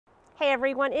Hey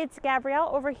everyone, it's Gabrielle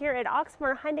over here at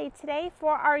Oxmoor Hyundai today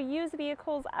for our used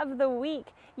vehicles of the week.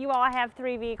 You all have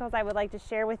 3 vehicles I would like to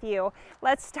share with you.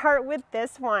 Let's start with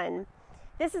this one.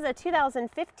 This is a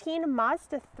 2015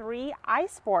 Mazda 3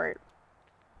 iSport.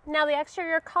 Now the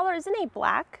exterior color is in a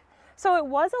black, so it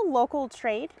was a local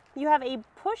trade. You have a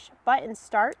push button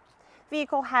start.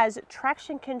 Vehicle has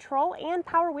traction control and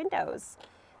power windows.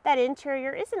 That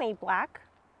interior is in a black.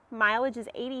 Mileage is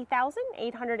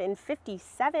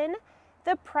 80,857.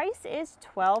 The price is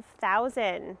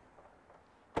 $12,000.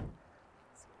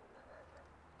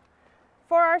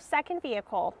 For our second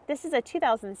vehicle, this is a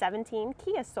 2017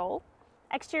 Kia Soul.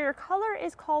 Exterior color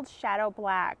is called Shadow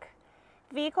Black.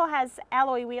 Vehicle has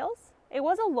alloy wheels. It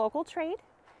was a local trade.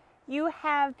 You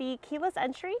have the keyless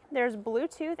entry. There's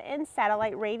Bluetooth and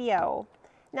satellite radio.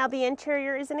 Now the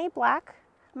interior is in a black.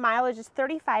 Mileage is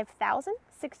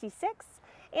 35,066.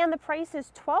 And the price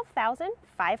is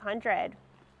 $12,500.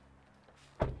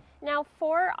 Now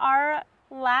for our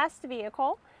last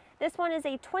vehicle, this one is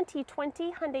a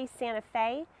 2020 Hyundai Santa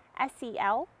Fe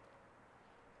SEL.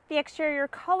 The exterior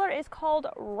color is called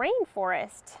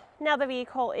Rainforest. Now the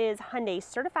vehicle is Hyundai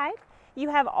certified.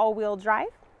 You have all-wheel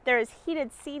drive. There is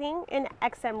heated seating and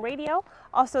XM radio.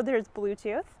 Also there's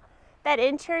Bluetooth. That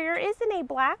interior is in a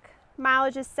black.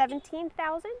 Mileage is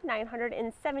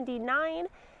 17,979.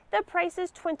 The price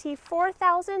is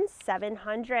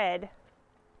 $24,700.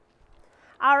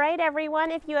 All right,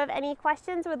 everyone, if you have any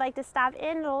questions, would like to stop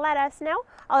in, let us know.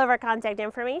 All of our contact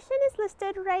information is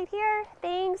listed right here.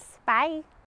 Thanks. Bye.